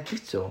 had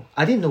video.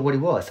 I didn't know what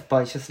it was,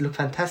 but it just looked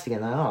fantastic,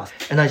 and I asked.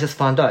 And I just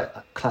found out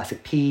a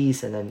classic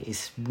piece, and then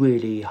it's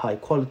really high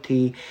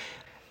quality.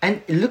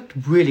 And it looked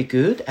really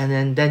good.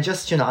 And then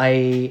just,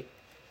 I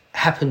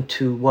happened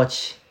to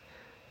watch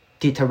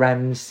Dieter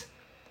Ram's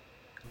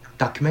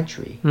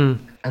documentary. And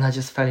I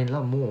just fell in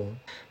love more.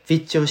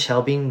 Video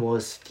shelving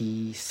was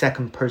the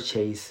second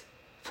purchase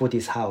for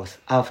this house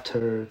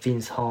after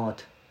Vince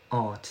Hart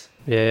art.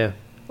 Yeah.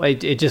 Well,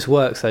 it just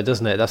works though,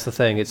 doesn't it? That's the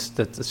thing. It's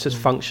just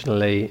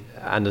functionally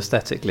and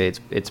aesthetically,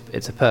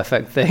 it's a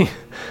perfect thing.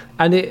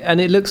 And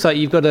it looks like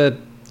you've got a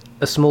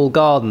small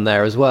garden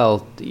there as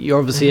well. You're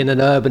obviously in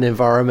an urban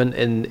environment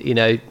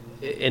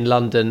in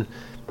London.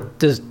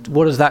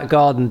 What does that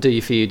garden do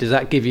for you? Does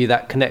that give you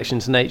that connection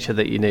to nature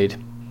that you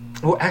need?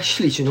 Well,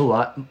 actually, you know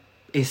what?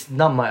 It's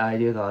not my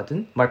ideal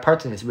garden. My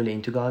partner is really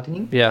into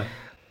gardening. Yeah.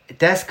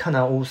 That's kind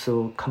of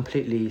also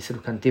completely sort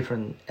of kind of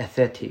different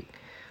aesthetic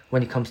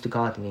when it comes to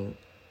gardening.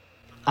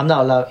 I'm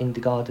not allowed in the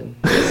garden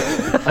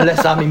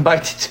unless I'm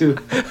invited to.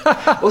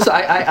 Also,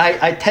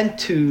 I tend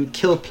to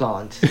kill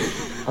plants.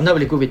 I'm not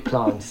really good with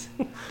plants.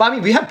 But I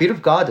mean, we have a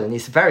beautiful garden.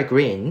 It's very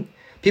green.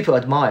 People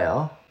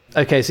admire.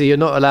 Okay, so you're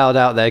not allowed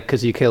out there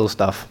because you kill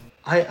stuff.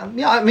 I'm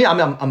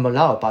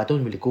allowed, but I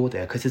don't really go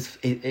there because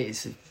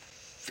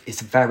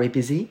it's very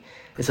busy.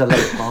 It's a lot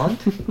of plant.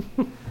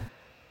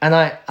 And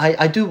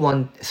I do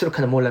want sort of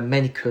kind of more like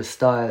manicure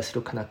style, sort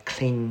of kind of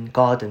clean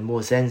garden,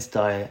 more Zen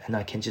style, and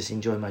I can just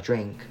enjoy my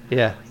drink.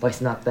 Yeah. But it's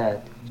not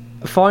that.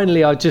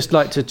 Finally, I'd just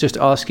like to just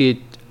ask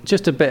you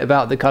just a bit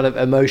about the kind of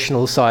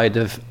emotional side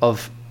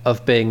of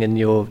being in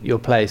your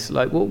place.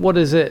 Like, what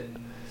is it?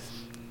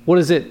 What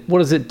does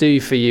it do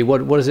for you?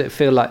 What does it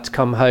feel like to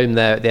come home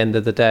there at the end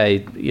of the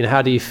day?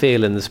 How do you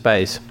feel in the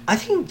space? I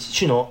think,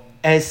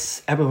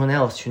 as everyone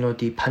else,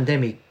 the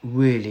pandemic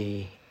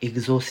really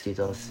exhausted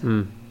us,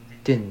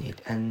 didn't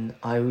it? And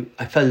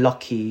I felt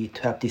lucky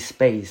to have this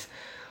space.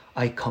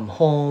 I come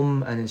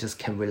home and then just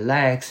can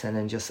relax, and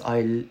then just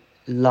I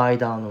lie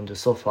down on the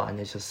sofa and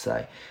then just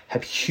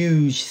have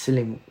huge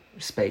ceiling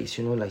space,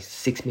 like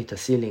 6-meter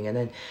ceiling, and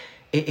then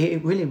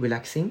it really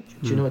relaxing.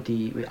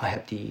 I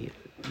have the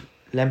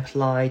lamp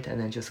light and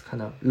then just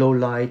kind of low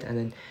light,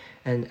 and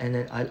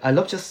then I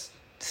love just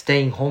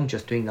staying home,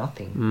 just doing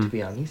nothing, to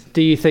be honest.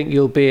 Do you think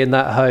you'll be in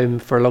that home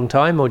for a long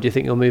time, or do you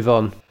think you'll move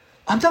on?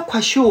 I'm not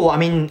quite sure. I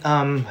mean,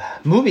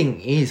 moving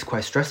is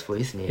quite stressful,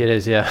 isn't it? It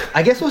is, yeah.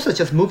 I guess also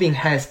just moving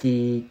has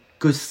the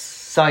good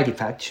side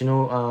effect,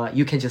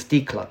 you can just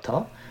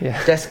declutter.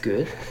 Yeah. That's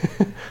good.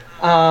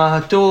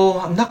 Though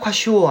I'm not quite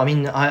sure. I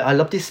mean, I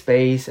love this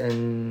space,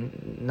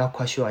 and not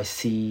quite sure I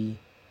see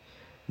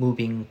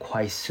moving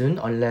quite soon,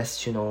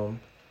 unless,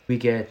 we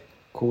get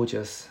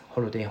gorgeous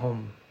holiday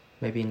home,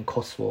 maybe in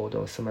Cotswold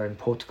or somewhere in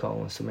Portugal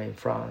or somewhere in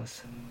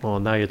France. Oh,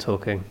 now you're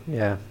talking,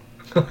 yeah.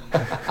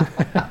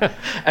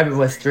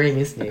 Everyone's dream,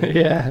 isn't it?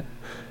 Yeah.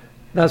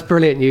 That's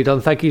brilliant,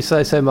 Eudon. Thank you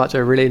so much. I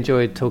really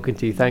enjoyed talking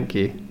to you. Thank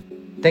you.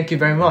 Thank you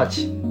very much.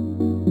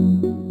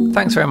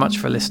 Thanks very much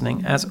for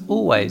listening, as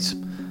always.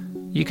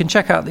 You can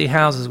check out the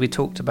houses we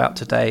talked about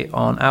today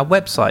on our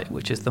website,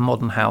 which is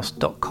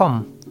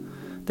themodernhouse.com.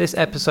 This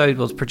episode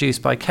was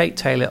produced by Kate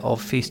Taylor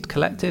of Feast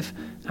Collective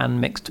and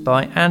mixed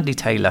by Andy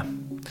Taylor.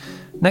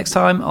 Next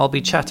time, I'll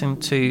be chatting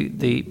to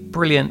the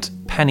brilliant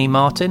Penny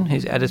Martin,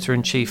 who's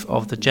editor-in-chief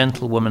of The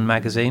Gentlewoman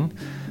magazine.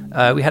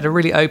 We had a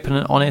really open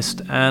and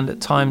honest and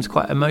at times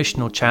quite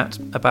emotional chat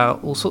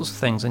about all sorts of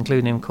things,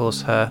 including, of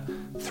course, her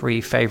 3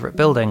 favourite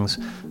buildings.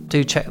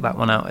 Do check that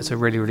one out. It's a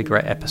really, really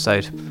great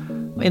episode.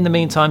 In the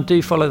meantime,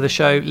 do follow the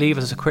show, leave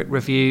us a quick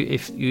review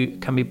if you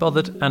can be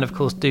bothered, and of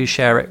course do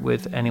share it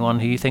with anyone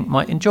who you think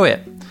might enjoy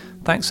it.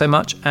 Thanks so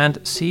much,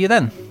 and see you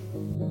then.